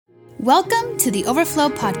Welcome to the Overflow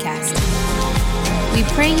Podcast. We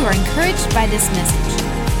pray you are encouraged by this message.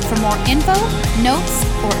 For more info, notes,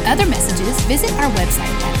 or other messages, visit our website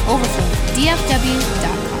at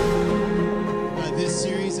overflowdfw.com. This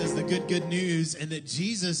series is the good news, and that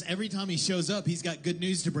Jesus, every time he shows up, he's got good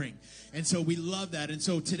news to bring. And so we love that. And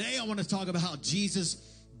so today I want to talk about how Jesus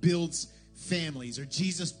builds families, or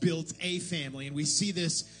Jesus builds a family. And we see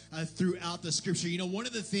this throughout the scripture. You know, one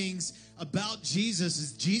of the things about Jesus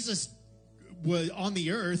is Jesus was on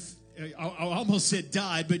the earth. I almost said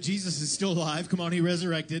died, but Jesus is still alive. Come on, he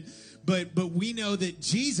resurrected. But we know that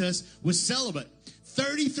Jesus was celibate.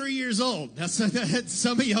 33 years old. Now,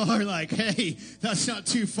 some of y'all are like, hey, that's not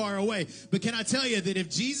too far away. But can I tell you that if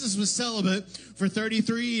Jesus was celibate for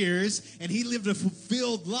 33 years and he lived a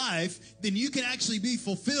fulfilled life, then you can actually be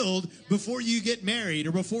fulfilled before you get married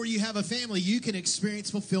or before you have a family. You can experience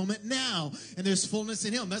fulfillment now, and there's fullness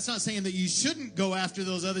in him. That's not saying that you shouldn't go after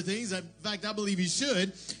those other things. In fact, I believe you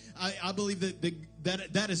should. I believe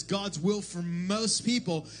that is God's will for most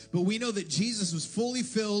people. But we know that Jesus was fully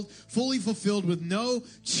fulfilled with no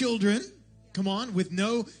children. Come on, with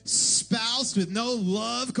no spouse, with no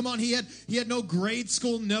love. Come on, he had no grade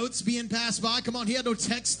school notes being passed by. Come on, he had no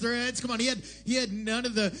text threads. Come on, he had none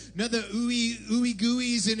of the ooey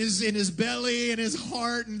gooeys in his belly and his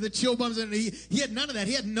heart and the chill bumps. And he had none of that.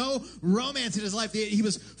 He had no romance in his life. He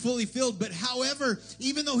was fully filled. But however,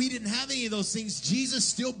 even though he didn't have any of those things, Jesus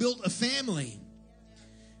still built a family.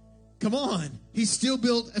 Come on, he still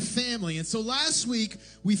built a family. And so last week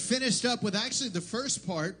we finished up with actually the first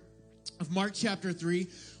part of Mark chapter 3,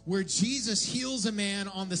 where Jesus heals a man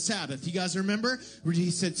on the Sabbath. You guys remember? Where he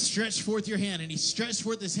said, stretch forth your hand. And he stretched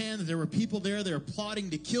forth his hand, and there were people there that were plotting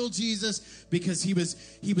to kill Jesus because he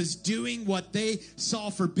was doing what they saw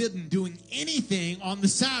forbidden, doing anything on the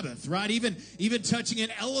Sabbath, right? Even touching an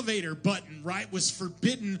elevator button, right, was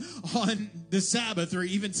forbidden on the Sabbath, or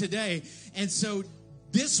even today. And so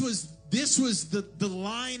this was the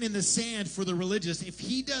line in the sand for the religious. If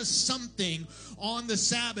he does something on the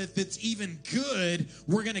Sabbath that's even good,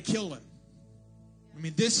 we're going to kill him. I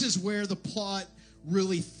mean, this is where the plot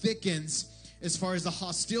really thickens as far as the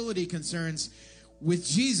hostility concerns with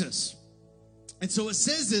Jesus. And so it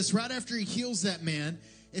says this right after he heals that man.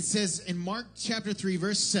 It says in Mark chapter 3,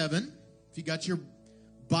 verse 7, if you got your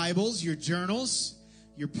Bibles, your journals,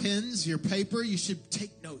 your pens, your paper, you should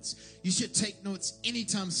take notes. You should take notes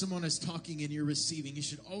anytime someone is talking and you're receiving. You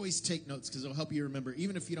should always take notes because it'll help you remember,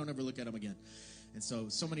 even if you don't ever look at them again. And so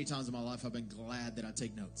many times in my life, I've been glad that I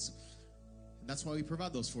take notes. And that's why we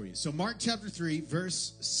provide those for you. So Mark chapter 3,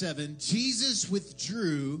 verse 7, Jesus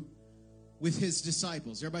withdrew with his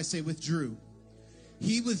disciples. Everybody say withdrew.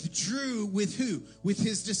 He withdrew with who? With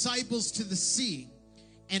his disciples to the sea.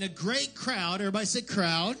 And a great crowd, everybody say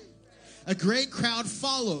crowd. A great crowd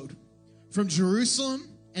followed from Jerusalem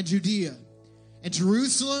and Judea, and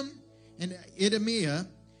Jerusalem and Idumea,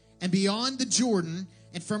 and beyond the Jordan,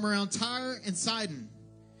 and from around Tyre and Sidon.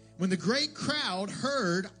 When the great crowd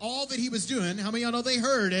heard all that he was doing, how many of y'all know they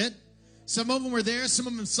heard it? Some of them were there, some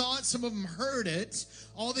of them saw it, some of them heard it.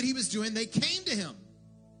 All that he was doing, they came to him.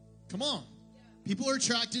 Come on. People are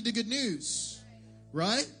attracted to good news,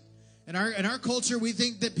 right? In our culture, we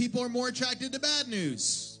think that people are more attracted to bad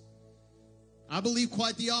news. I believe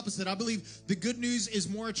quite the opposite. I believe the good news is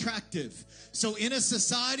more attractive. So in a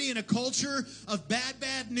society, in a culture of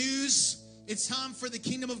bad news, it's time for the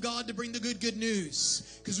kingdom of God to bring the good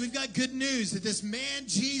news. Because we've got good news that this man,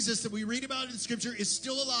 Jesus, that we read about in Scripture is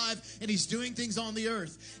still alive and he's doing things on the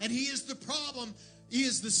earth. And he is the problem. He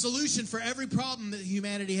is the solution for every problem that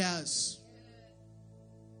humanity has.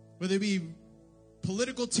 Whether it be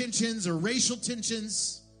political tensions or racial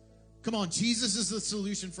tensions. Come on, Jesus is the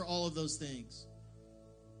solution for all of those things.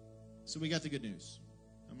 So we got the good news.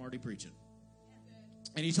 I'm already preaching.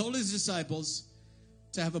 And he told his disciples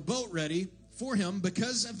to have a boat ready for him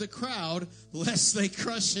because of the crowd, lest they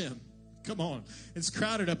crush him. Come on, it's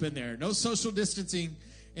crowded up in there. No social distancing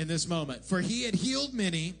in this moment. For he had healed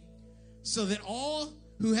many, so that all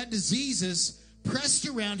who had diseases pressed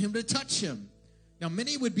around him to touch him. Now,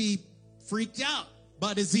 many would be freaked out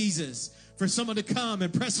by diseases, for someone to come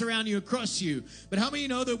and press around you and crush you. But how many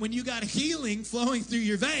know that when you got healing flowing through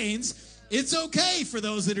your veins, it's okay for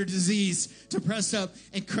those that are diseased to press up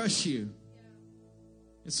and crush you?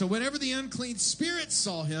 And so whenever the unclean spirits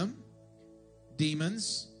saw him,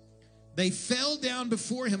 demons, they fell down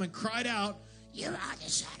before him and cried out, "You are the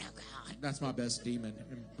Son of God." That's my best demon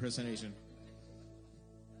impersonation.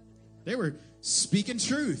 They were speaking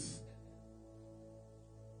truth.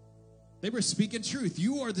 They were speaking truth.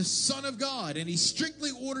 You are the Son of God. And he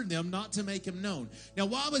strictly ordered them not to make him known. Now,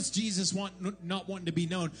 why was Jesus not wanting to be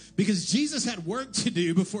known? Because Jesus had work to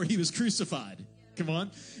do before he was crucified. Come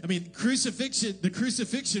on. I mean, the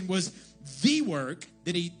crucifixion was the work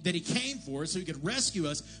that he came for so he could rescue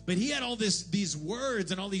us. But he had all these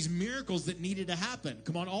words and all these miracles that needed to happen.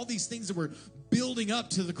 Come on, all these things that were building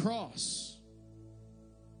up to the cross.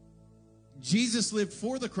 Jesus lived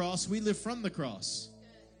for the cross. We live from the cross.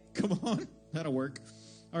 Come on, that'll work.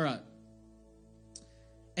 All right.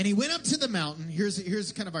 And he went up to the mountain.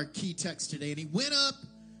 Here's kind of our key text today. And he went up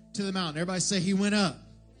to the mountain. Everybody say he went up.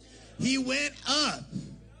 He went up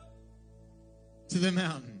to the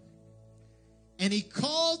mountain. And he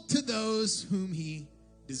called to those whom he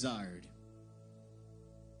desired.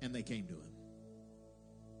 And they came to him.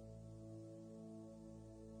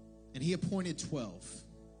 And he appointed 12,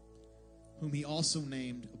 whom he also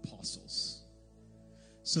named apostles,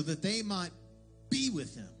 so that they might be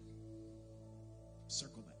with him.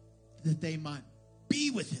 Circle that. That they might be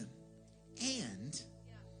with him. And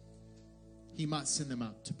he might send them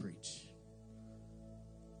out to preach.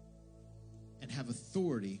 And have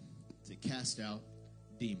authority to cast out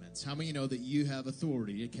demons. How many of you know that you have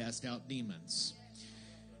authority to cast out demons?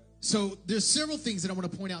 So there's several things that I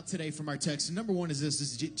want to point out today from our text. And number one is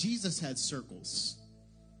this. Jesus had circles.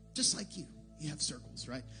 Just like you. You have circles,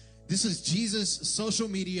 right? This is Jesus' social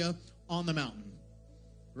media on the mountain,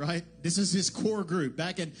 right? This is his core group.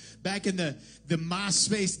 Back in the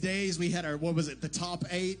MySpace days, we had our, what was it, the top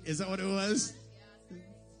 8? Is that what it was?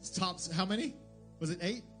 How many? Was it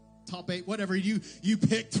 8? Top 8, whatever. You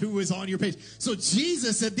picked who was on your page. So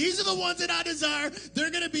Jesus said, these are the ones that I desire.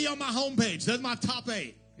 They're going to be on my homepage. That's my top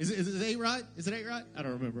 8. Is it 8 right? Is it 8 right? I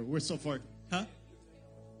don't remember. We're so far. Huh?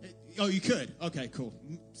 Oh, you could. Okay, cool.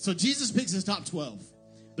 So Jesus picks his top 12.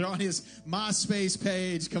 They're on his MySpace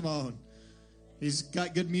page. Come on. He's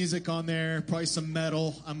got good music on there. Probably some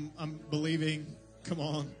metal. I'm believing. Come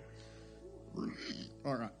on.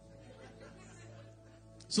 All right.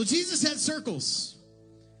 So Jesus had circles.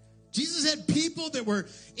 Jesus had people that were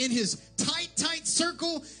in his tight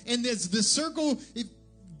circle. And as the circle it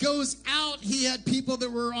goes out, he had people that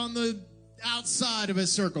were on the outside of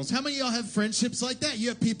his circles. How many of y'all have friendships like that? You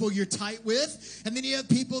have people you're tight with, and then you have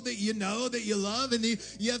people that you know, that you love, and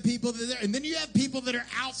you have people that and then you have people that are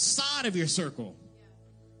outside of your circle.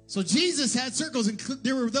 So Jesus had circles, and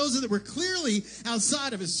there were those that were clearly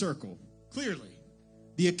outside of his circle. Clearly.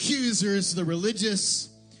 The accusers, the religious,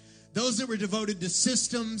 those that were devoted to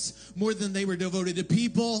systems more than they were devoted to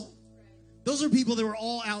people. Those are people that were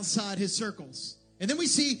all outside his circles. And then we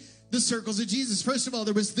see the circles of Jesus. First of all,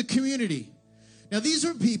 there was the community. Now, these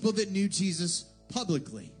are people that knew Jesus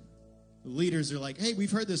publicly. The leaders are like, hey,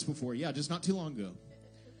 we've heard this before. Yeah, just not too long ago.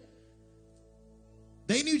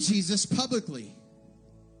 They knew Jesus publicly.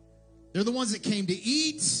 They're the ones that came to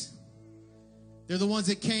eat. They're the ones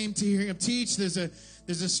that came to hear him teach. There's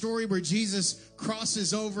a story where Jesus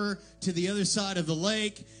crosses over to the other side of the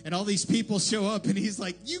lake, and all these people show up, and he's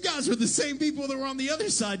like, you guys were the same people that were on the other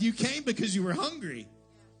side. You came because you were hungry.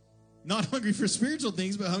 Not hungry for spiritual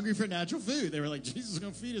things, but hungry for natural food. They were like, Jesus is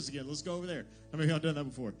going to feed us again. Let's go over there. How many of y'all done that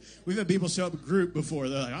before? We've had people show up a group before.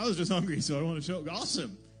 They're like, I was just hungry, so I want to show up.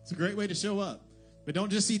 Awesome. It's a great way to show up. But don't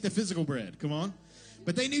just eat the physical bread. Come on.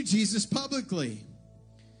 But they knew Jesus publicly.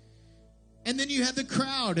 And then you had the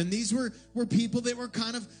crowd, and these were people that were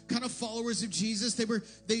kind of followers of Jesus.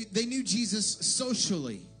 They knew Jesus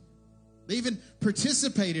socially. They even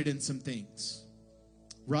participated in some things.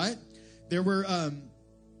 Right? There were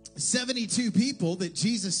 72 people that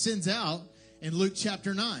Jesus sends out in Luke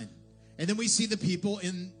chapter 9. And then we see the people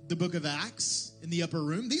in the book of Acts in the upper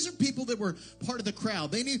room. These are people that were part of the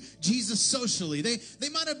crowd. They knew Jesus socially. They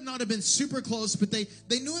might have not have been super close, but they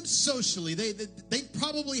knew him socially. They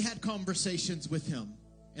probably had conversations with him,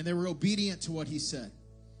 and they were obedient to what he said.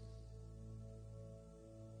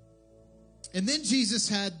 And then Jesus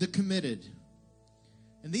had the committed.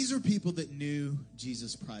 And these are people that knew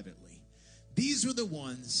Jesus privately. These were the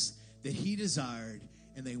ones that he desired,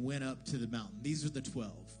 and they went up to the mountain. These are the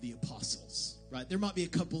 12, the apostles, right? There might be a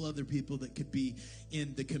couple other people that could be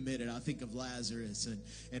in the committed. I think of Lazarus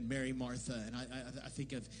and Mary, Martha, and I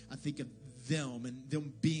think of them and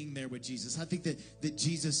them being there with Jesus. I think that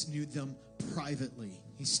Jesus knew them privately.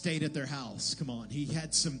 He stayed at their house. Come on. He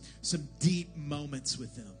had some deep moments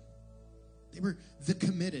with them. They were the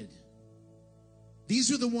committed. These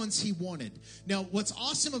are the ones he wanted. Now, what's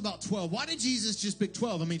awesome about 12, why did Jesus just pick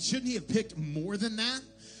 12? I mean, shouldn't he have picked more than that?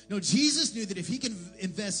 No, Jesus knew that if he could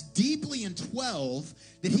invest deeply in 12,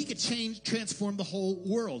 that he could transform the whole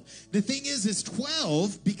world. The thing is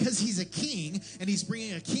 12, because he's a king and he's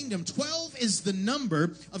bringing a kingdom, 12 is the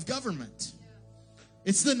number of government.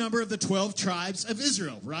 It's the number of the 12 tribes of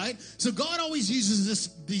Israel, right? So God always uses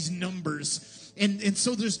these numbers. And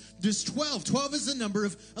so there's 12. 12 is the number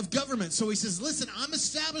of government. So he says, listen, I'm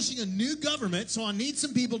establishing a new government, so I need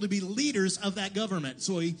some people to be leaders of that government.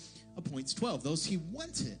 So he appoints 12, those he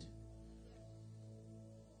wanted.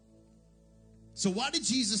 So why did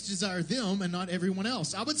Jesus desire them and not everyone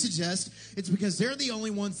else? I would suggest it's because they're the only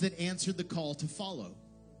ones that answered the call to follow.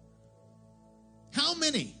 How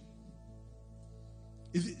many?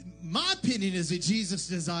 My opinion is that Jesus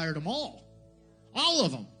desired them all. All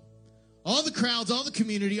of them. All the crowds, all the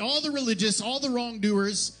community, all the religious, all the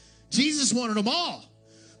wrongdoers. Jesus wanted them all.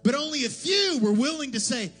 But only a few were willing to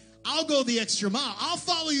say, I'll go the extra mile. I'll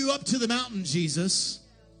follow you up to the mountain, Jesus.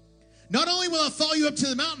 Not only will I follow you up to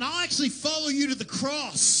the mountain, I'll actually follow you to the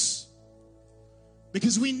cross.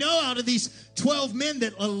 Because we know out of these 12 men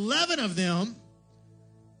that 11 of them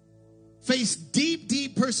faced deep,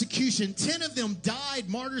 deep persecution. 10 of them died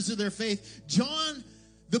martyrs of their faith. John,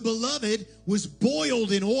 the beloved, was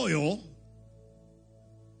boiled in oil.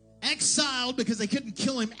 Exiled because they couldn't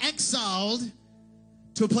kill him. Exiled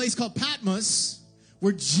to a place called Patmos,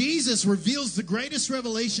 where Jesus reveals the greatest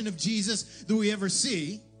revelation of Jesus that we ever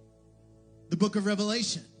see, the book of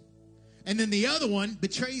Revelation. And then the other one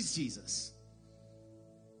betrays Jesus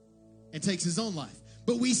and takes his own life.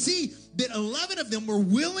 But we see that 11 of them were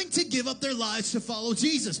willing to give up their lives to follow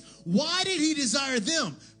Jesus. Why did he desire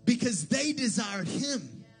them? Because they desired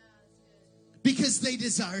him. Because they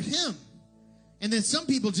desired him. And then some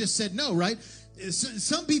people just said no, right?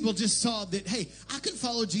 Some people just saw that, hey, I can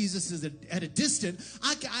follow Jesus at a distance.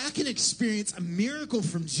 I can experience a miracle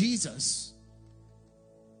from Jesus.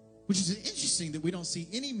 Which is interesting that we don't see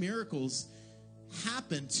any miracles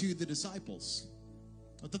happen to the disciples.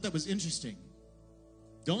 I thought that was interesting.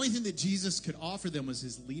 The only thing that Jesus could offer them was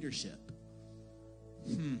his leadership.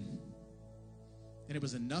 And it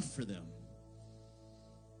was enough for them.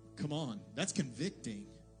 Come on, that's convicting.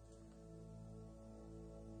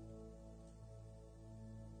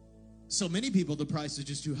 So many people, the price is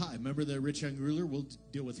just too high. Remember the rich young ruler? We'll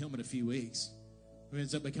deal with him in a few weeks. Who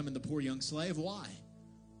ends up becoming the poor young slave. Why?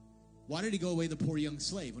 Why did he go away the poor young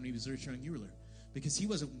slave when he was the rich young ruler? Because he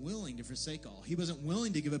wasn't willing to forsake all. He wasn't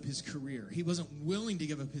willing to give up his career. He wasn't willing to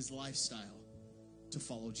give up his lifestyle to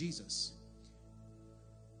follow Jesus.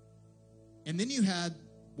 And then you had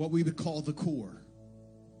what we would call the core.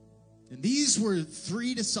 And these were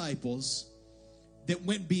 3 disciples that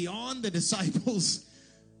went beyond the disciples.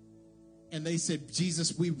 And they said,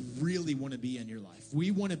 Jesus, we really want to be in your life.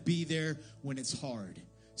 We want to be there when it's hard.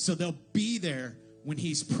 So they'll be there when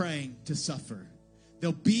he's praying to suffer.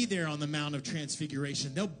 They'll be there on the Mount of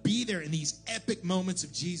Transfiguration. They'll be there in these epic moments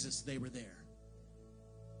of Jesus. They were there.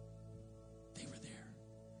 They were there.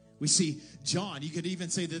 We see John. You could even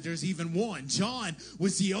say that there's even one. John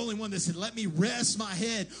was the only one that said, let me rest my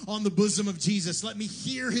head on the bosom of Jesus. Let me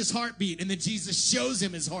hear his heartbeat. And then Jesus shows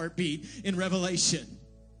him his heartbeat in Revelation.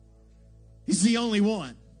 He's the only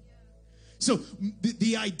one. So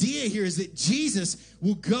the idea here is that Jesus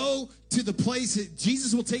will go to the places,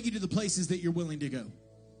 Jesus will take you to the places that you're willing to go.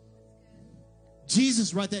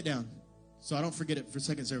 Jesus, write that down so I don't forget it for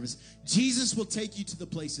second service. Jesus will take you to the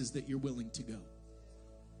places that you're willing to go.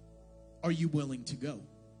 Are you willing to go?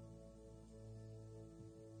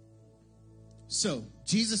 So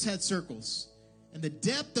Jesus had circles. And the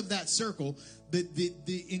depth of that circle, the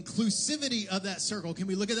inclusivity of that circle. Can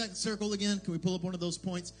we look at that circle again? Can we pull up one of those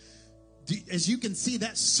points? As you can see,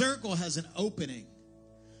 that circle has an opening.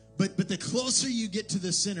 But the closer you get to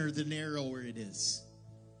the center, the narrower it is.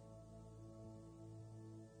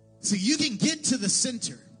 So you can get to the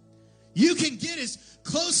center. You can get as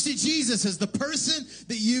close to Jesus as the person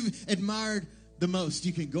that you've admired the most.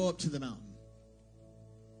 You can go up to the mountain.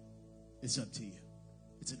 It's up to you.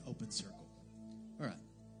 It's an open circle. All right.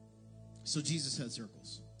 So Jesus had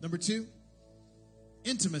circles. Number 2,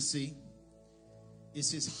 intimacy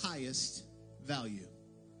is his highest value.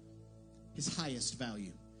 His highest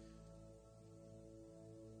value.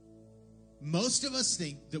 Most of us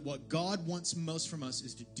think that what God wants most from us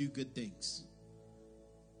is to do good things.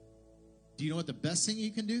 Do you know what the best thing you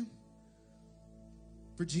can do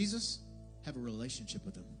for Jesus? Have a relationship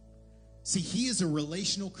with him. See, he is a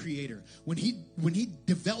relational creator. When he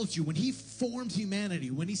developed you, when he formed humanity,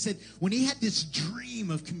 when he had this dream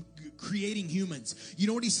of creating humans, you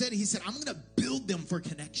know what he said? He said, I'm going to build them for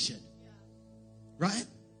connection. Right?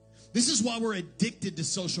 This is why we're addicted to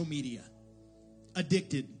social media.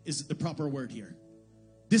 Addicted is the proper word here.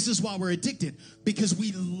 This is why we're addicted, because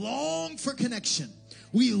we long for connection.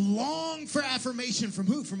 We long for affirmation from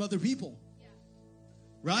who? From other people.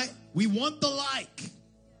 Right? We want the like.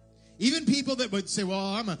 Even people that would say, well,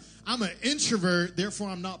 I'm an introvert, therefore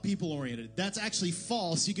I'm not people-oriented. That's actually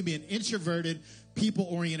false. You can be an introverted,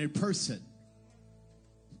 people-oriented person.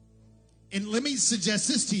 And let me suggest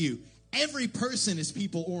this to you. Every person is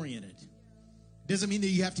people-oriented. Doesn't mean that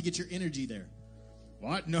you have to get your energy there.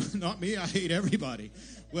 What? No, not me. I hate everybody.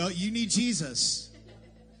 Well, you need Jesus.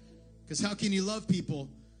 Because how can you love people?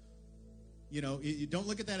 You know, you don't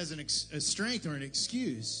look at that as a strength or an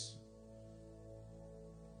excuse.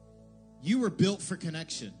 You were built for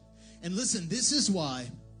connection. And listen, this is why,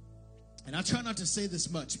 and I try not to say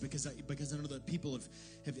this much because I know that people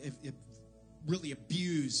have really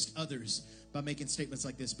abused others by making statements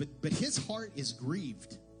like this. But his heart is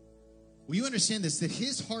grieved. Will you understand this? That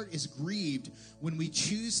his heart is grieved when we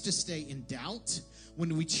choose to stay in doubt,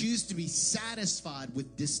 when we choose to be satisfied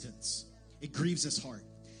with distance. It grieves his heart.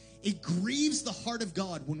 It grieves the heart of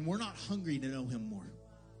God when we're not hungry to know him more.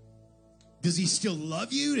 Does he still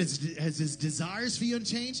love you? Has his desires for you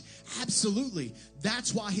unchanged? Absolutely.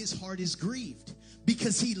 That's why his heart is grieved.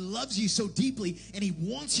 Because he loves you so deeply, and he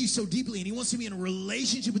wants you so deeply, and he wants to be in a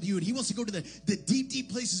relationship with you, and he wants to go to the deep,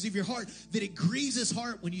 deep places of your heart, that it grieves his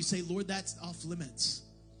heart when you say, Lord, that's off limits.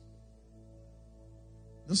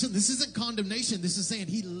 Listen, this isn't condemnation. This is saying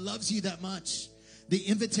he loves you that much. The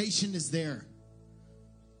invitation is there.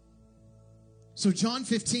 So John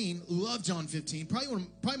 15, love John 15, probably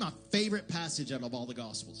my favorite passage out of all the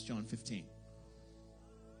Gospels, John 15.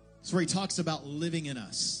 It's where he talks about living in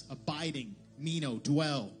us, abiding, meno,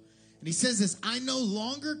 dwell. And he says this, I no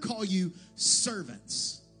longer call you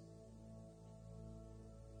servants,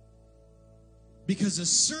 because a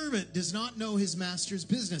servant does not know his master's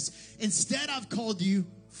business. Instead, I've called you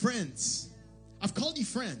friends. I've called you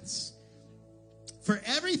friends. For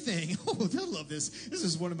everything, oh, I love this. This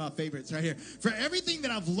is one of my favorites right here. For everything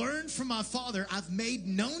that I've learned from my Father, I've made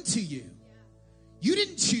known to you. You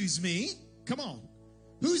didn't choose me. Come on.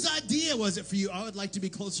 Whose idea was it for you? I would like to be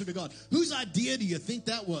closer to God. Whose idea do you think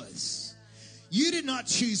that was? You did not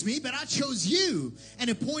choose me, but I chose you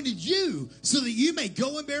and appointed you so that you may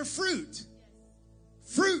go and bear fruit.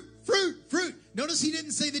 Fruit, fruit, fruit. Notice he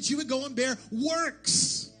didn't say that you would go and bear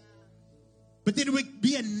works. But that it would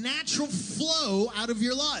be a natural flow out of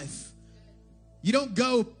your life. You don't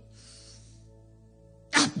go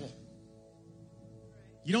apple.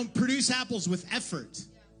 You don't produce apples with effort.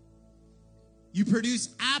 You produce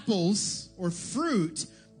apples or fruit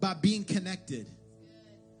by being connected.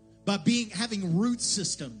 By having root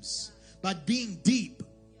systems. By being deep.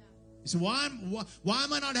 So why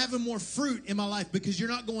am I not having more fruit in my life? Because you're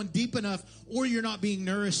not going deep enough, or you're not being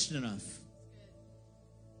nourished enough.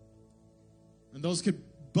 And those could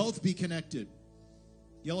both be connected.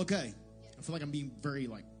 Y'all okay? I feel like I'm being very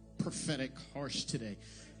prophetic, harsh today.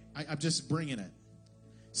 I'm just bringing it.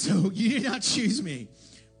 So you did not choose me,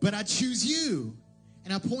 but I choose you.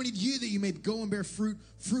 And I appointed you that you may go and bear fruit,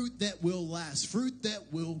 fruit that will last, fruit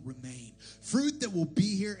that will remain, fruit that will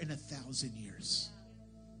be here in 1,000 years.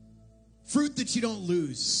 Fruit that you don't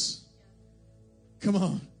lose. Come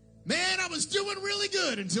on. Man, I was doing really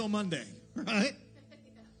good until Monday, right?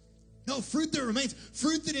 No, fruit that remains,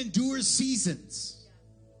 fruit that endures seasons.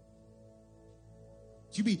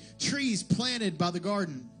 You be trees planted by the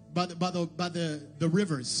garden, by the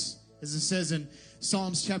rivers, as it says in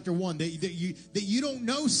Psalms chapter 1, that you don't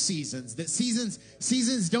know seasons, that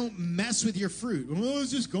seasons don't mess with your fruit. Oh, I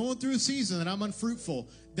was just going through a season and I'm unfruitful.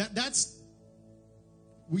 That's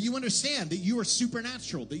where you understand that you are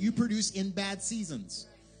supernatural, that you produce in bad seasons.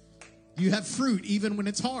 You have fruit even when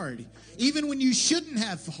it's hard. Even when you shouldn't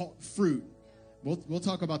have fruit. We'll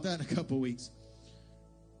talk about that in a couple of weeks.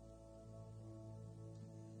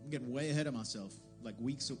 I'm getting way ahead of myself. Like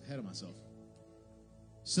weeks ahead of myself.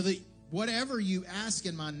 So that whatever you ask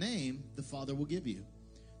in my name, the Father will give you.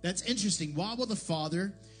 That's interesting. Why will the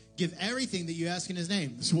Father give everything that you ask in his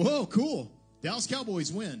name? Whoa, cool. Dallas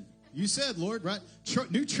Cowboys win. You said, Lord, right?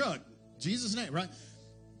 New truck. Jesus' name, right?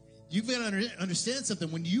 You've got to understand something.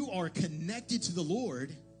 When you are connected to the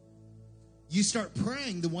Lord, you start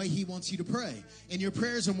praying the way he wants you to pray. And your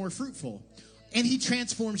prayers are more fruitful. And he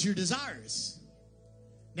transforms your desires.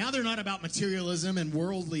 Now they're not about materialism and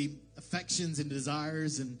worldly affections and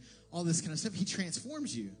desires and all this kind of stuff. He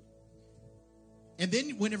transforms you. And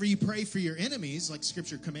then whenever you pray for your enemies, like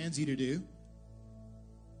Scripture commands you to do,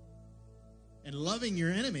 and loving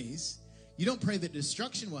your enemies, you don't pray that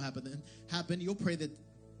destruction will happen. You'll pray that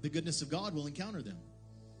the goodness of God will encounter them.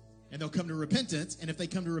 And they'll come to repentance. And if they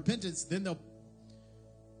come to repentance, then they'll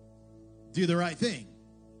do the right thing,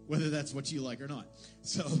 whether that's what you like or not.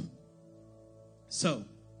 So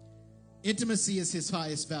intimacy is his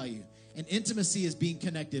highest value. And intimacy is being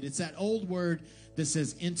connected. It's that old word that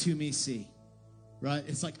says, into me see. Right?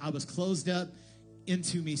 It's like, I was closed up,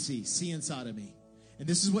 into me see inside of me. And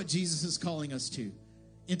this is what Jesus is calling us to.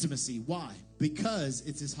 Intimacy. Why? Because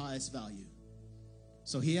it's his highest value.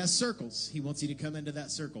 So he has circles. He wants you to come into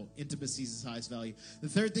that circle. Intimacy is his highest value. The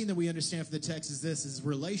third thing that we understand from the text is this, is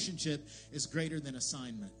relationship is greater than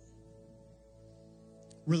assignment.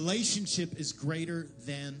 Relationship is greater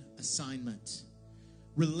than assignment.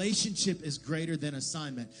 Relationship is greater than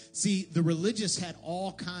assignment. See, the religious had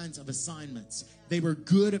all kinds of assignments. They were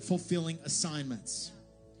good at fulfilling assignments.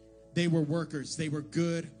 They were workers. They were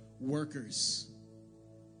good workers.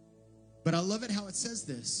 But I love it how it says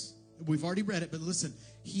this. We've already read it, but listen.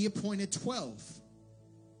 He appointed 12,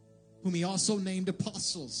 whom he also named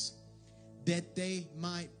apostles, that they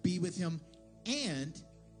might be with him and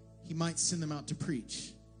he might send them out to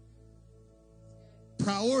preach.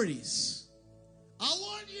 Priorities. I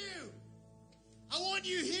want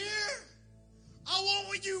you here. I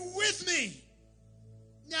want you with me.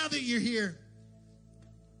 Now that you're here,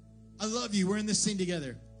 I love you. We're in this thing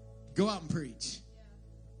together. Go out and preach.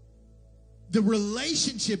 The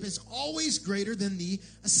relationship is always greater than the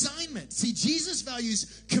assignment. See, Jesus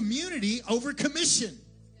values community over commission.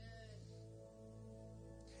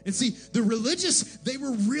 And see, the religious, they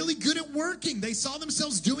were really good at working. They saw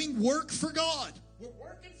themselves doing work for God. We're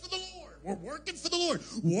working for the Lord. We're working for the Lord.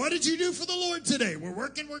 What did you do for the Lord today? We're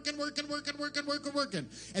working.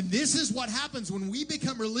 And this is what happens when we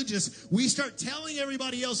become religious. We start telling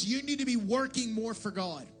everybody else, you need to be working more for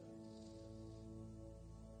God.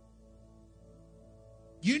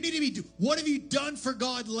 You need to be, what have you done for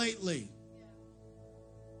God lately?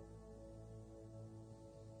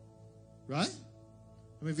 Right?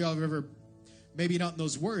 How many of y'all have ever, maybe not in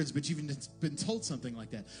those words, but you've been told something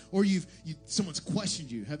like that? Or someone's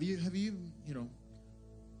questioned you. Have you,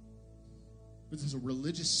 there's a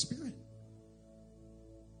religious spirit.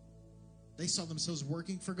 They saw themselves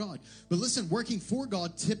working for God. But listen, working for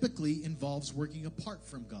God typically involves working apart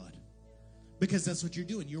from God. Because that's what you're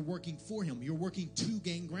doing. You're working for him. You're working to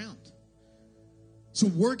gain ground. So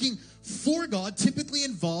working for God typically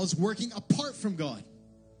involves working apart from God.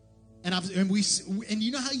 And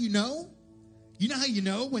you know how you know? You know how you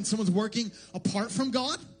know when someone's working apart from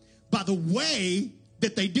God? By the way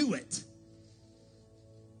that they do it.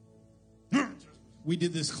 We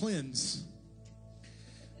did this cleanse.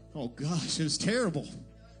 Oh gosh, it was terrible.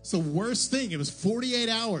 It's the worst thing. It was 48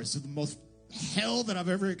 hours of the most hell that I've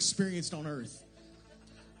ever experienced on earth.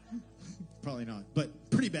 Probably not, but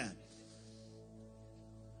pretty bad.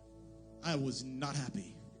 I was not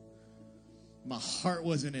happy. My heart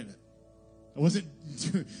wasn't in it.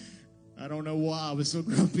 I don't know why I was so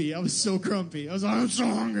grumpy. I was like, I'm so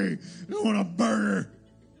hungry. I want a burger.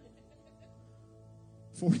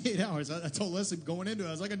 48 hours. I told Leslie going into it,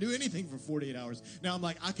 I was like, I can do anything for 48 hours. Now I'm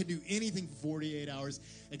like, I could do anything for 48 hours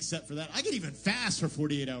except for that. I could even fast for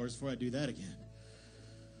 48 hours before I do that again.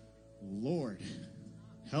 Lord,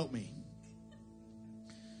 help me.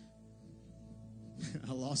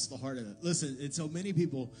 I lost the heart of it. Listen, it's so many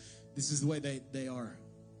people, this is the way they are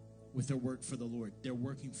with their work for the Lord. They're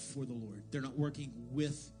working for the Lord. They're not working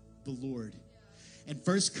with the Lord. And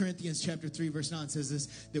 1 Corinthians chapter 3, verse 9 says this,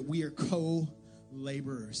 that we are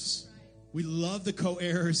co-laborers. We love the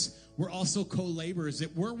co-heirs. We're also co-laborers,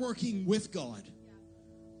 that we're working with God.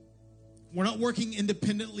 We're not working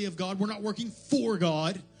independently of God. We're not working for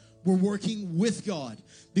God. We're working with God.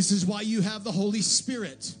 This is why you have the Holy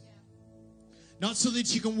Spirit. Not so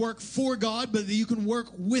that you can work for God, but that you can work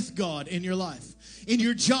with God in your life. In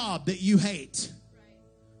your job that you hate.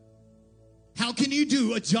 How can you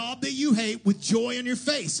do a job that you hate with joy on your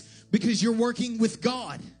face? Because you're working with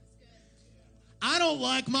God. I don't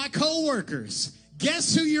like my coworkers.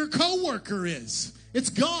 Guess who your coworker is? It's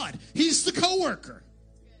God. He's the coworker.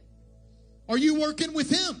 Are you working with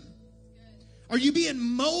him? Are you being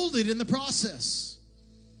molded in the process?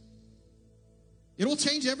 It will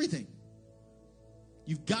change everything.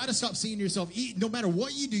 You've got to stop seeing yourself eat. No matter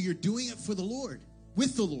what you do, you're doing it for the Lord,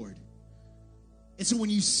 with the Lord. And so when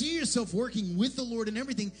you see yourself working with the Lord and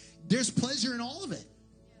everything, there's pleasure in all of it.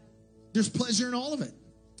 There's pleasure in all of it.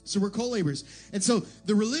 So we're co-laborers. And so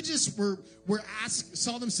the religious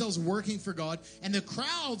saw themselves working for God, and the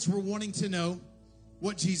crowds were wanting to know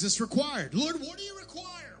what Jesus required. Lord, what do you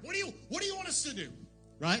require? What do you want us to do?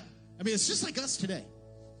 Right? I mean, it's just like us today.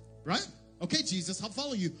 Right? Okay, Jesus, I'll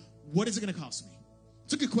follow you. What is it going to cost me?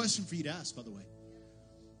 It's a good question for you to ask, by the way.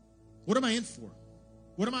 What am I in for?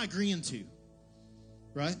 What am I agreeing to?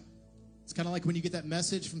 Right? It's kind of like when you get that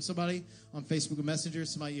message from somebody on Facebook Messenger,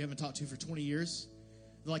 somebody you haven't talked to for 20 years.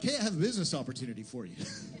 They're like, hey, I have a business opportunity for you.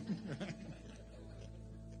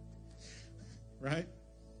 Right?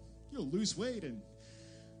 You'll lose weight and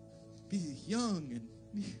be young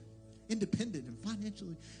and independent and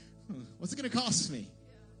financially. What's it going to cost me?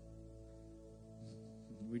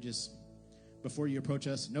 We just, before you approach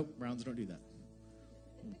us, nope, Browns don't do that.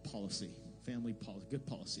 Policy, family policy, good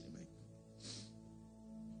policy to make.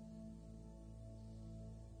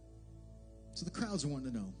 So the crowds are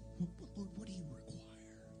wanting to know, Lord, what do you require?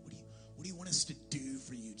 What do you want us to do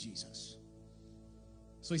for you, Jesus?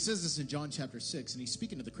 So he says this in John chapter 6, and he's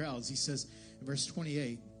speaking to the crowds. He says in verse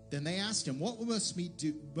 28, then they asked him, what must we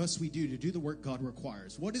do to do the work God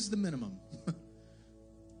requires? What is the minimum?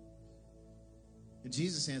 And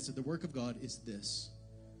Jesus answered, the work of God is this,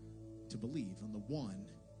 to believe on the one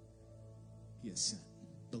he has sent.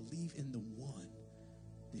 Believe in the one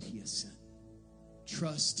that he has sent.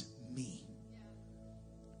 Trust me.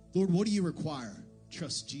 Lord, what do you require?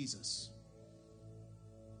 Trust Jesus.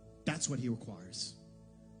 That's what he requires.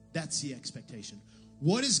 That's the expectation.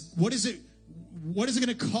 What is it going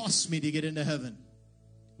to cost me to get into heaven?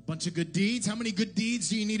 A bunch of good deeds? How many good deeds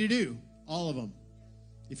do you need to do? All of them.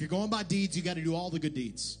 If you're going by deeds, you got to do all the good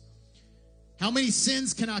deeds. How many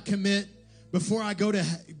sins can I commit before I go to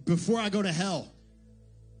hell?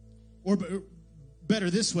 Or better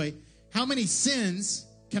this way, how many sins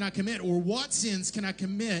can I commit, or what sins can I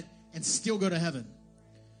commit and still go to heaven?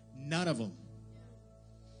 None of them.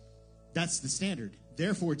 That's the standard.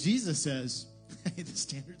 Therefore, Jesus says, hey, the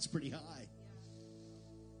standard's pretty high.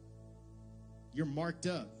 You're marked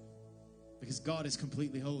up because God is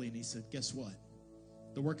completely holy. And he said, guess what?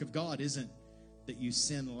 The work of God isn't that you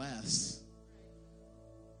sin less,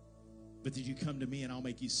 but that you come to me and I'll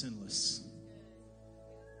make you sinless.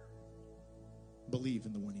 Believe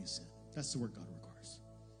in the one he sent. That's the work God requires.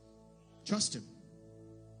 Trust him.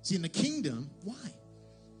 See, in the kingdom, why?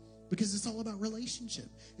 Because it's all about relationship.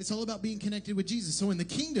 It's all about being connected with Jesus. So in the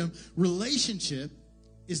kingdom, relationship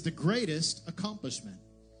is the greatest accomplishment.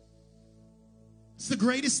 It's the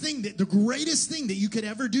greatest thing that you could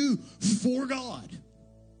ever do for God.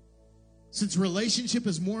 Since relationship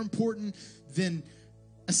is more important than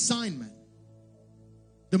assignment,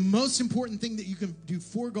 the most important thing that you can do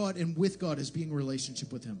for God and with God is being in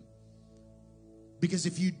relationship with him. Because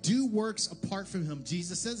if you do works apart from him,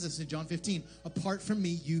 Jesus says this in John 15, apart from me,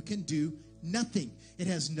 you can do nothing. It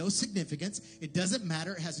has no significance. It doesn't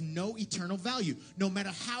matter. It has no eternal value. No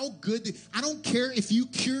matter how good, I don't care if you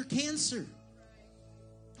cure cancer.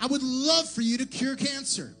 I would love for you to cure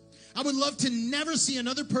cancer. I would love to never see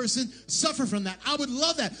another person suffer from that. I would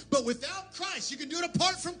love that. But without Christ, you can do it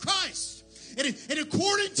apart from Christ. And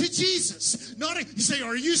according to Jesus, you say,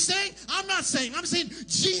 are you saying? I'm not saying. I'm saying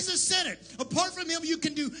Jesus said it. Apart from him, you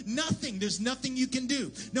can do nothing. There's nothing you can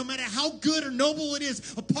do. No matter how good or noble it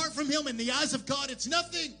is, apart from him, in the eyes of God, it's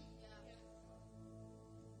nothing.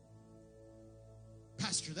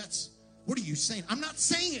 Pastor, what are you saying? I'm not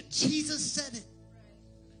saying it. Jesus said it.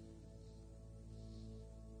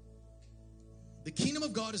 The kingdom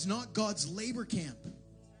of God is not God's labor camp.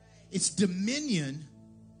 It's dominion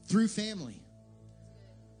through family.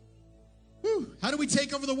 Whew. How do we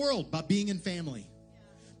take over the world? By being in family.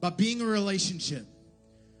 By being in a relationship.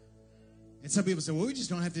 And some people say, well, we just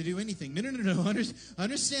don't have to do anything. No.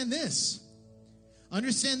 Understand this.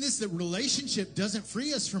 Understand this, that relationship doesn't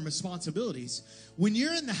free us from responsibilities. When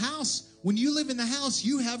you're in the house, when you live in the house,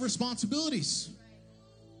 you have responsibilities.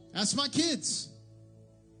 Ask my kids.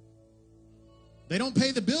 They don't pay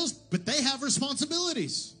the bills, but they have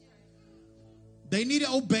responsibilities. They need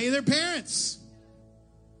to obey their parents.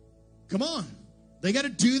 Come on. They got to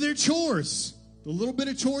do their chores. The little bit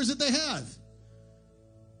of chores that they have.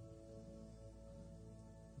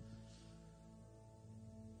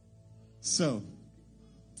 So,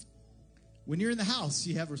 when you're in the house,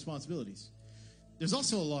 you have responsibilities. There's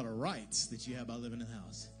also a lot of rights that you have by living in the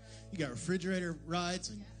house. You got refrigerator rights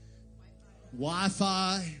and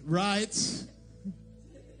Wi-Fi rights.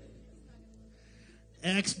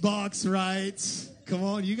 Xbox rights. Come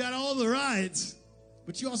on, you got all the rights.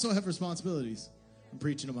 But you also have responsibilities. I'm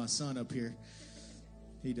preaching to my son up here.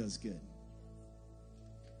 He does good.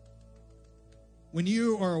 When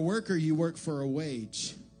you are a worker, you work for a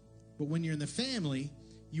wage. But when you're in the family,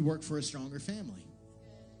 you work for a stronger family.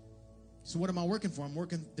 So what am I working for? I'm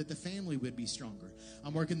working that the family would be stronger.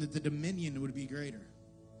 I'm working that the dominion would be greater.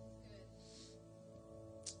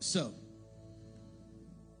 So,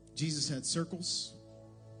 Jesus had circles.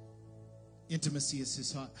 Intimacy is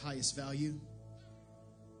his highest value.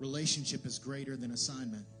 Relationship is greater than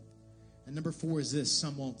assignment. And number 4 is this: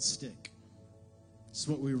 some won't stick. This is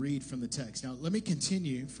what we read from the text. Now, let me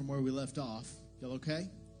continue from where we left off. Y'all okay?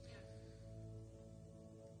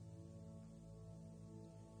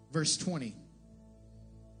 Verse 20.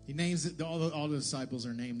 He names it, all the disciples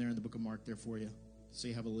are named there in the book of Mark there for you. So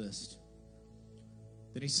you have a list.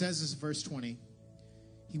 Then he says this in verse 20.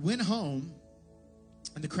 He went home,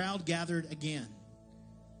 and the crowd gathered again,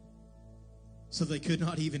 so they could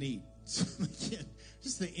not even eat. So again,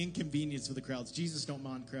 just the inconvenience of the crowds. Jesus don't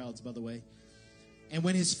mind crowds, by the way. And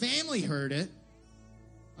when his family heard it,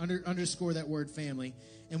 underscore that word family,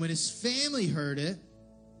 and when his family heard it,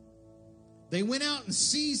 they went out to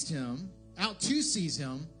seize him,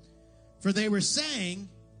 for they were saying,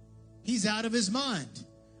 he's out of his mind.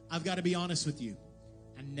 I've got to be honest with you.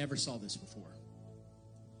 I never saw this before.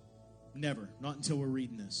 Never. Not until we're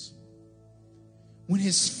reading this. When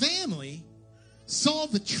his family saw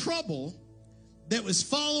the trouble that was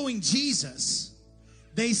following Jesus,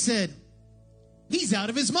 they said, he's out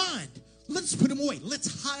of his mind. Let's put him away.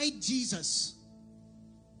 Let's hide Jesus.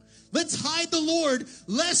 Let's hide the Lord,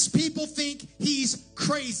 lest people think he's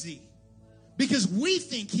crazy. Because we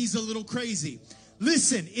think he's a little crazy.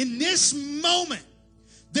 Listen, in this moment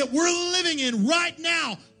that we're living in right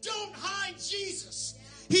now, don't hide Jesus.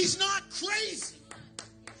 He's not crazy.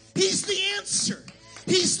 He's the answer.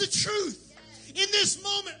 He's the truth. In this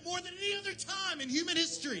moment, more than any other time in human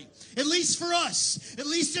history, at least for us, at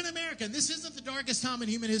least in America, and this isn't the darkest time in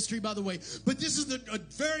human history, by the way, but this is a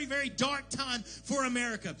very, very dark time for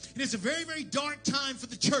America. And it's a very, very dark time for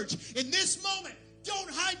the church. In this moment, don't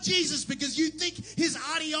hide Jesus because you think his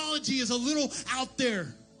ideology is a little out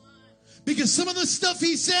there. Because some of the stuff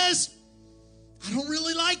he says, I don't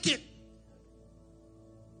really like it.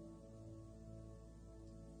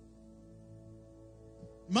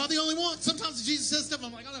 Am I the only one? Sometimes Jesus says stuff,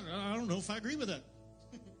 I'm like, I don't know if I agree with that.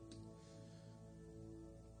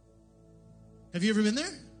 Have you ever been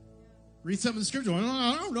there? Read something in the scripture.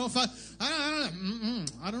 I don't know if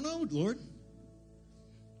I don't know, Lord.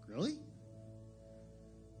 Really?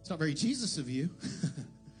 It's not very Jesus of you.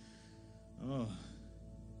 Oh,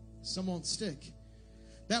 some won't stick.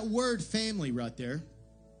 That word family right there,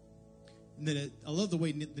 and then I love the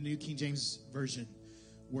way the New King James Version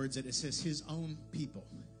words it. It says his own people.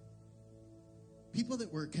 People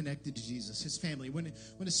that were connected to Jesus, his family. When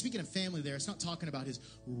it's speaking of family there, it's not talking about his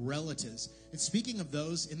relatives. It's speaking of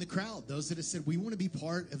those in the crowd, those that have said, we want to be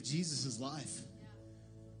part of Jesus' life. Yeah.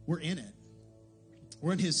 We're in it.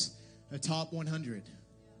 We're in his top 100.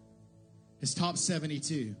 His top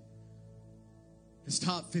 72. His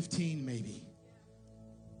top 15 maybe.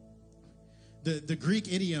 The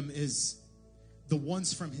Greek idiom is the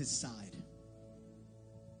ones from his side.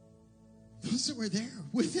 Those that were there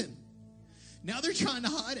with him. Now they're trying to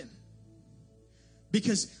hide him.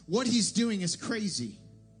 Because what he's doing is crazy.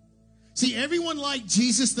 See, everyone liked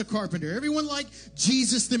Jesus the carpenter. Everyone liked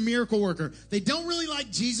Jesus the miracle worker. They don't really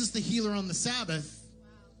like Jesus the healer on the Sabbath.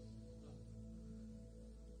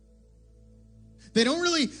 They don't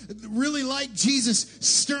really like Jesus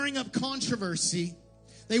stirring up controversy.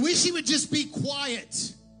 They wish he would just be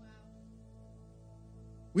quiet.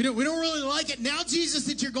 We don't really like it. Now, Jesus,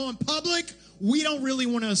 that you're going public, we don't really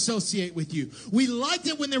want to associate with you. We liked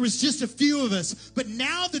it when there was just a few of us. But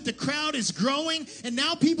now that the crowd is growing and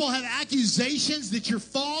now people have accusations that you're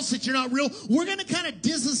false, that you're not real, we're going to kind of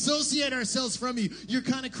disassociate ourselves from you. You're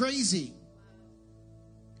kind of crazy.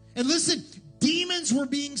 And listen, demons were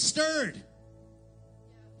being stirred.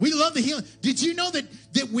 We love the healing. Did you know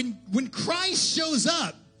that when Christ shows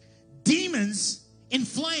up, demons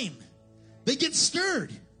inflame. They get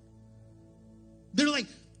stirred. They're like,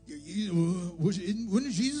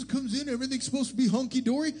 when Jesus comes in, everything's supposed to be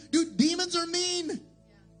hunky-dory. Dude, demons are mean.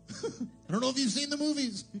 Yeah. I don't know if you've seen the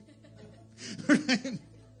movies. Right?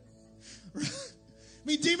 I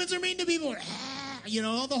mean, demons are mean to people.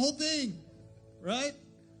 The whole thing. Right?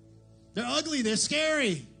 They're ugly. They're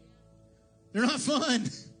scary. They're not fun.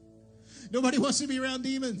 Nobody wants to be around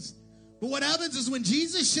demons. But what happens is when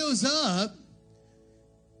Jesus shows up,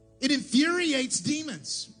 it infuriates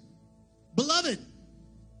demons. Beloved,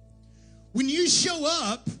 when you show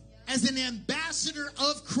up as an ambassador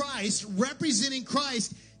of Christ, representing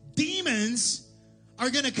Christ, demons are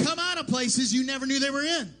going to come out of places you never knew they were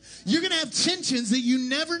in. You're going to have tensions that you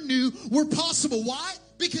never knew were possible. Why?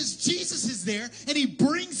 Because Jesus is there and he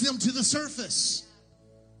brings them to the surface.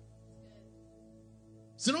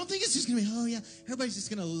 So don't think it's just going to be, oh yeah, everybody's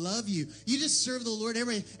just going to love you. You just serve the Lord.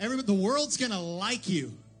 Everybody, the world's going to like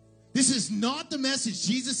you. This is not the message.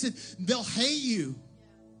 Jesus said they'll hate you.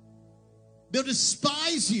 They'll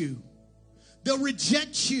despise you. They'll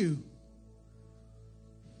reject you.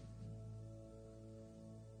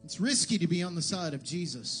 And It's risky to be on the side of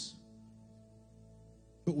Jesus.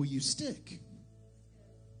 But will you stick?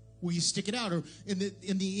 Will you stick it out? Or in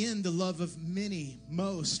the end, the love of many,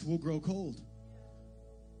 most, will grow cold.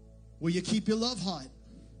 Will you keep your love hot?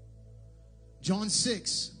 John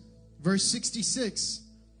 6, verse 66.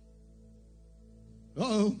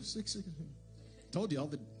 Uh-oh. 6. Told y'all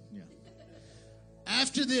that, yeah.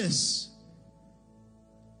 After this,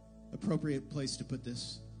 appropriate place to put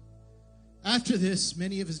this. After this,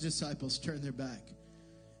 many of his disciples turned their back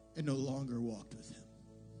and no longer walked with him.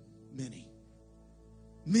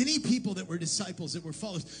 Many people that were disciples, that were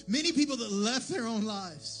followers. Many people that left their own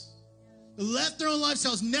lives. Left their own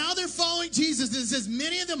lifestyles. Now they're following Jesus. And it says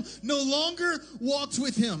many of them no longer walked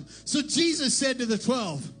with him. So Jesus said to the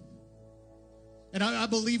 12, and I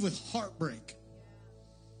believe with heartbreak,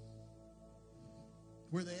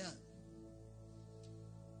 where are they at?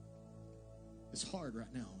 It's hard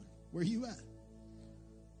right now. Where are you at?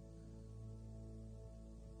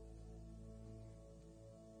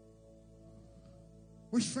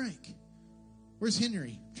 Where's Frank? Where's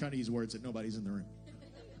Henry? I'm trying to use words that nobody's in the room.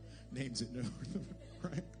 Names that no,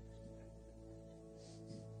 right?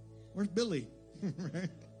 Where's Billy? Right?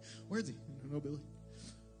 Where is he? No Billy.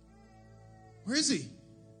 Where is he?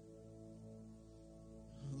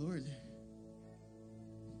 Oh, Lord,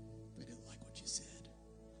 they didn't like what you said.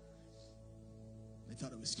 They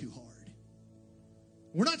thought it was too hard.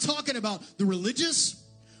 We're not talking about the religious.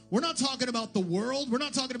 We're not talking about the world. We're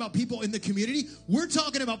not talking about people in the community. We're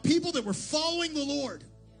talking about people that were following the Lord.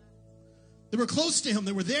 They were close to him.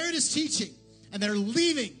 They were there at his teaching. And they're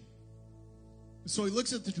leaving. So he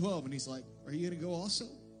looks at the 12 and he's like, are you going to go also?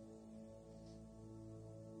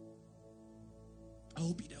 I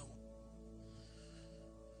hope you don't.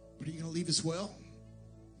 But are you going to leave as well?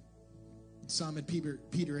 And Simon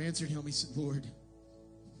Peter answered him. He said, Lord,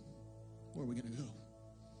 where are we going to go?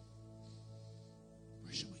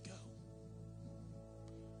 Where shall we go?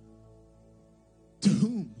 To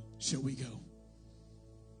whom shall we go?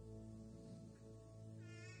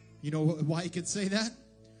 You know why he could say that?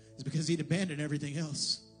 It's because he'd abandoned everything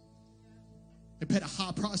else. He paid a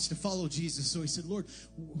high price to follow Jesus. So he said, Lord,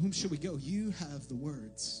 whom shall we go? You have the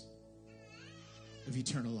words of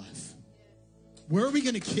eternal life. Where are we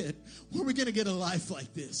going to get? Where are we going to get a life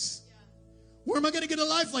like this? Where am I going to get a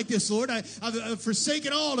life like this, Lord? I've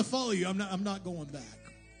forsaken all to follow you. I'm not going back.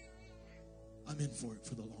 I'm in for it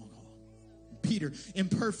for the long haul. Peter,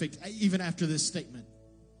 imperfect, even after this statement,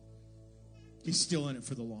 he's still in it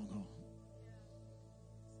for the long haul.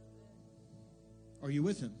 Are you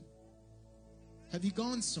with him? Have you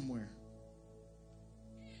gone somewhere?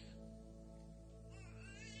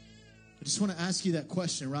 I just want to ask you that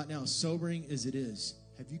question right now, sobering as it is.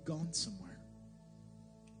 Have you gone somewhere?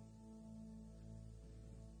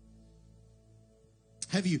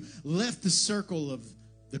 Have you left the circle of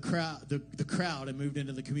the crowd and moved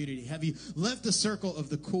into the community? Have you left the circle of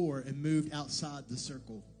the core and moved outside the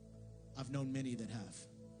circle? I've known many that have.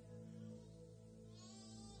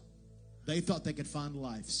 They thought they could find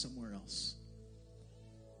life somewhere else.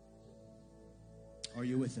 Are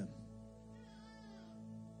you with them?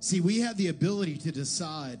 See, we have the ability to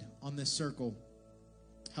decide on this circle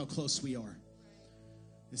how close we are.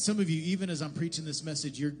 And some of you, even as I'm preaching this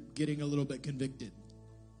message, you're getting a little bit convicted.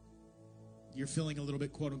 You're feeling a little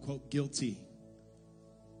bit, quote unquote, guilty.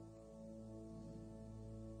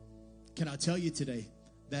 Can I tell you today,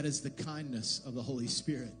 that is the kindness of the Holy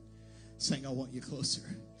Spirit saying, I want you closer.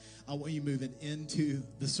 I want you moving into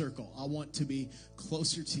the circle. I want to be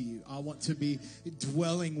closer to you. I want to be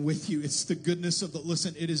dwelling with you. It's the goodness of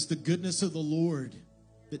it is the goodness of the Lord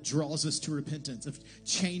that draws us to repentance, of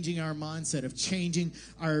changing our mindset, of changing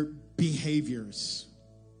our behaviors.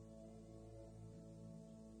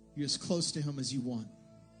 You're as close to him as you want.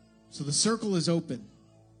 So the circle is open.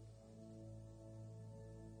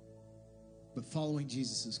 But following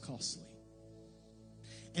Jesus is costly.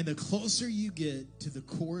 And the closer you get to the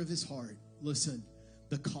core of his heart, listen,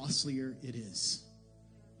 the costlier it is.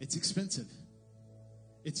 It's expensive.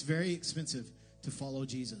 It's very expensive to follow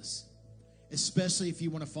Jesus. Especially if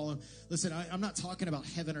you want to follow him. Listen, I'm not talking about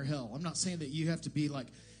heaven or hell. I'm not saying that you have to be like,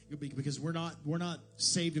 because we're not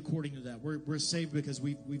saved according to that. We're saved because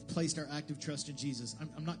we've placed our active trust in Jesus.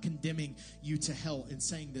 I'm not condemning you to hell in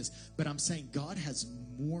saying this, but I'm saying God has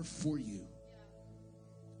more for you.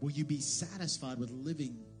 Will you be satisfied with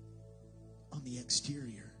living on the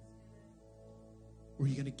exterior? Or are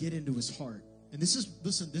you going to get into his heart? And this is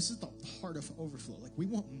the heart of overflow. Like, we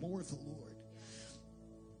want more of the Lord.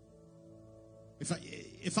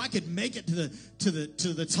 If I could make it to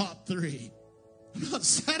the top 3, I'm not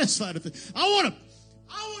satisfied with it. I want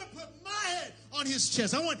to put my head on his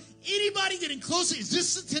chest. I don't want anybody getting closer. Is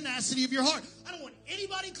this the tenacity of your heart? I don't want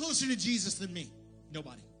anybody closer to Jesus than me.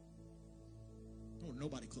 Nobody. I want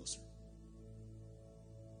nobody closer.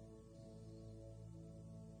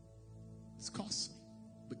 It's costly.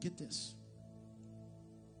 But get this.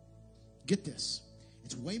 Get this.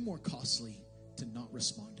 It's way more costly to not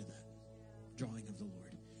respond to that drawing of the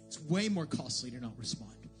Lord. It's way more costly to not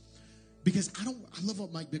respond. Because I love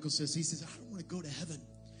what Mike Bickle says. He says, I don't want to go to heaven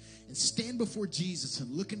and stand before Jesus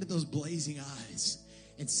and look into those blazing eyes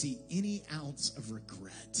and see any ounce of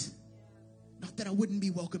regret. Not that I wouldn't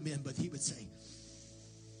be welcome in, but he would say,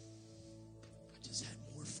 I just had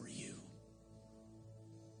more for you.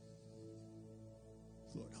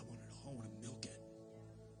 Lord, I want to milk it.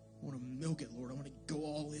 I want to milk it, Lord. I want to go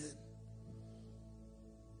all in.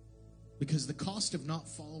 Because the cost of not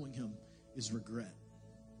following him is regret.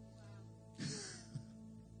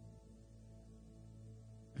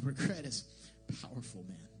 And regret is powerful,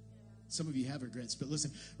 man. Some of you have regrets, but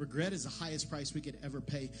listen, regret is the highest price we could ever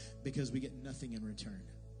pay because we get nothing in return.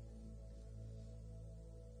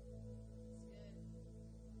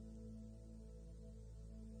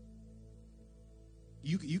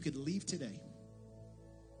 You could leave today.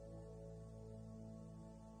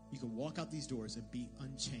 You can walk out these doors and be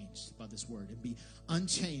unchanged by this word and be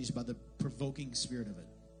unchanged by the provoking spirit of it.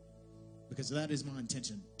 Because that is my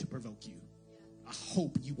intention, to provoke you. I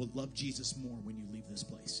hope you will love Jesus more when you leave this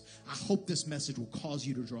place. I hope this message will cause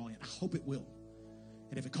you to draw in. I hope it will.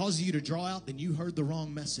 And if it causes you to draw out, then you heard the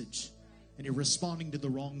wrong message and you're responding to the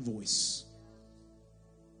wrong voice.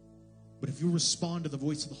 But if you respond to the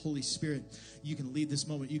voice of the Holy Spirit, you can leave this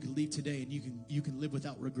moment. You can leave today, and you can live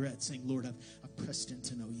without regret, saying, Lord, I've pressed in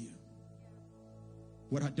to know you.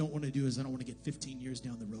 What I don't want to do is I don't want to get 15 years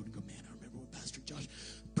down the road and go, man, I remember when Pastor Josh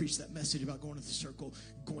preached that message about going to the circle,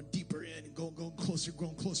 going deeper in and growing closer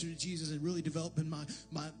to Jesus and really developing my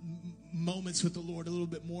moments with the Lord a little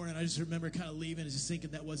bit more. And I just remember kind of leaving and just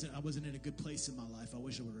thinking I wasn't in a good place in my life. I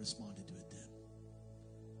wish I would have responded to it then.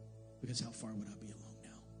 Because how far would I be alone now?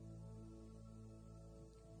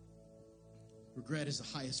 Regret is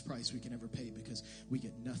the highest price we can ever pay because we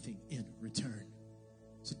get nothing in return.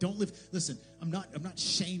 So don't live. Listen, I'm not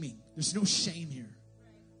shaming. There's no shame here.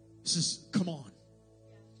 This is, come on.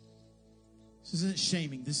 This isn't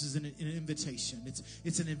shaming. This is an invitation.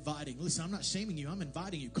 It's an inviting. Listen, I'm not shaming you. I'm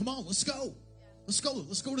inviting you. Come on, let's go. Let's go.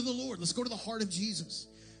 Let's go to the Lord. Let's go to the heart of Jesus.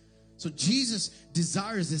 So Jesus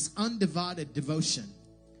desires this undivided devotion.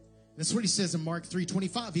 That's what he says in Mark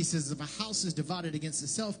 3:25. He says, if a house is divided against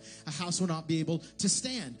itself, a house will not be able to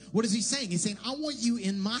stand. What is he saying? He's saying, I want you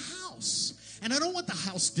in my house. And I don't want the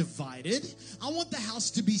house divided. I want the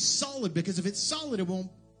house to be solid, because if it's solid, it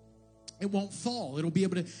won't fall. It'll be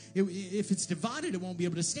able to, if it's divided, it won't be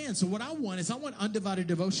able to stand. So what I want is undivided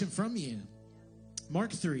devotion from you.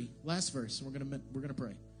 Mark 3, last verse, and we're gonna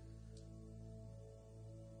pray.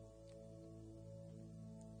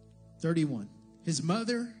 31. His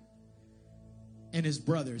mother and his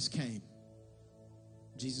brothers came.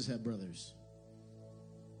 Jesus had brothers,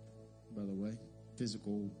 by the way,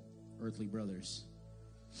 physical, earthly brothers.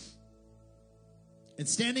 And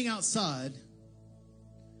standing outside,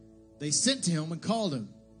 they sent to him and called him.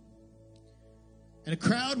 And a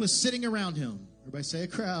crowd was sitting around him. Everybody say a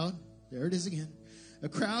crowd. There it is again. A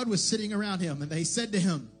crowd was sitting around him, and they said to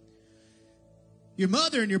him, your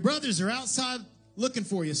mother and your brothers are outside looking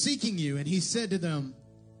for you, seeking you. And he said to them,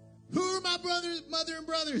 who are my mother and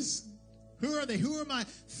brothers? Who are they? Who are my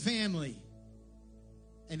family?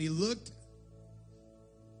 And he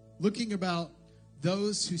looking about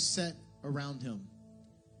those who sat around him.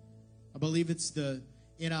 I believe it's the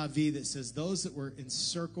NIV that says those that were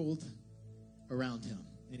encircled around him.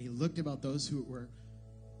 And he looked about those who were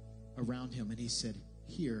around him, and he said,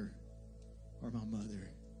 here are my mother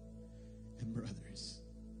and brothers.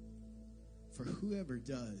 For whoever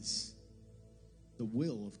does the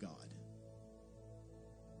will of God,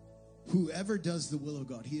 whoever does the will of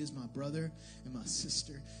God, he is my brother and my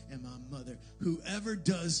sister and my mother. Whoever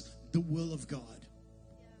does the will of God.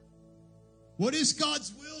 What is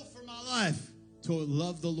God's will for my life? To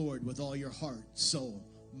love the Lord with all your heart, soul,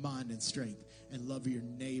 mind, and strength, and love your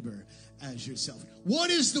neighbor as yourself. What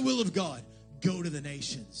is the will of God? Go to the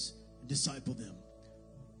nations and disciple them.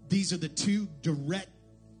 These are the two direct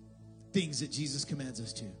things that Jesus commands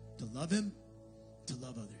us to love him, to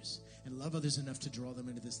love others, and love others enough to draw them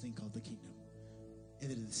into this thing called the kingdom,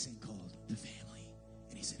 into this thing called the family.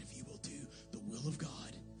 And he said, if you will do the will of God,